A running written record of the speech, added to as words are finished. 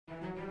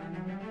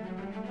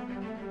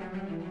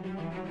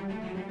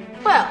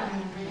Well,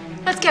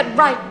 let's get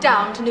right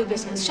down to new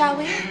business, shall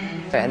we?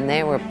 And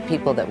there were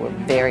people that were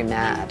very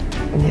mad.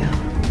 Yeah.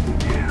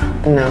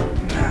 No.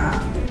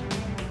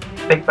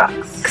 Big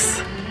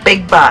bucks.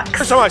 Big bucks.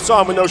 First time I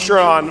saw him with no shirt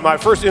on, my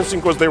first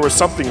instinct was there was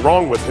something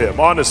wrong with him,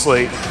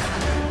 honestly,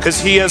 because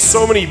he has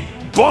so many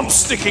bumps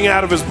sticking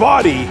out of his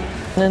body.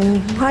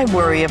 And I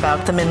worry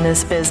about them in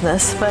this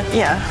business, but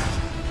yeah.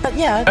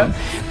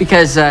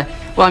 Because,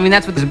 well, I mean,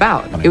 that's what it's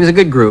about. It was a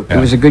good group. Yeah.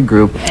 It was a good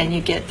group. And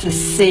you get to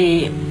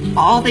see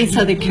all these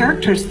other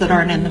characters that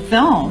aren't in the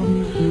film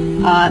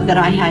that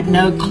I had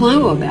no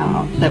clue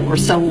about that were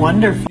so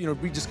wonderful. You know,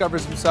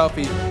 rediscovers himself.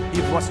 He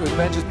wants to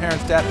avenge his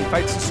parents' death. He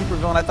fights the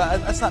supervillain. I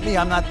thought, that's not me.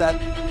 I'm not that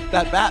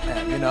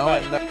Batman, you know?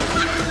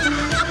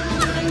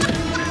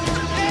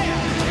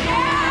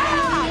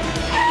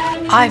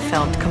 I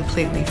felt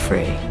completely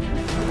free.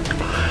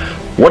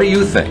 What do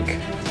you think?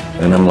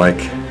 And I'm like,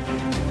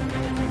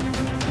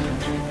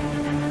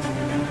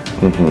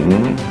 I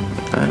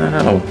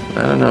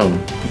don't know.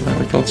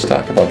 Let's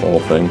talk about the whole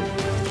thing.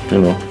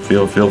 You know,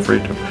 feel free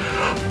to.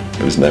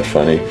 Isn't that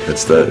funny?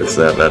 That's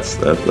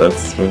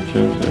what you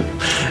do.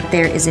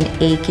 There is an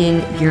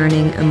aching,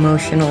 yearning,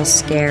 emotional,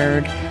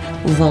 scared,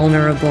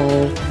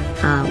 vulnerable,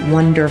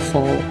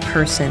 wonderful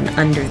person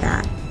under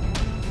that.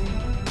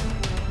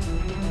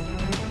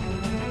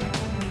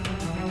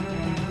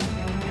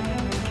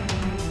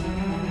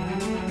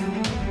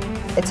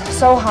 It's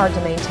so hard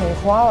to maintain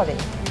quality.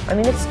 I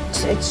mean, it's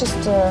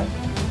just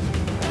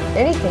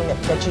anything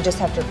that you just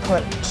have to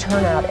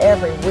turn out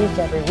every week.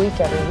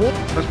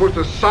 We're supposed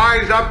to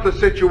size up the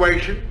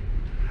situation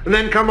and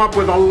then come up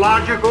with a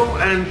logical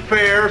and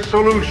fair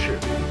solution.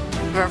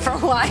 For a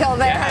while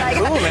there, I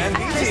had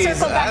to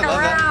circle back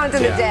around to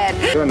the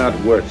dead. You're not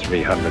worth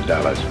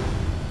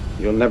 $300.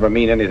 You'll never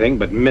mean anything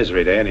but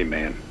misery to any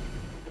man.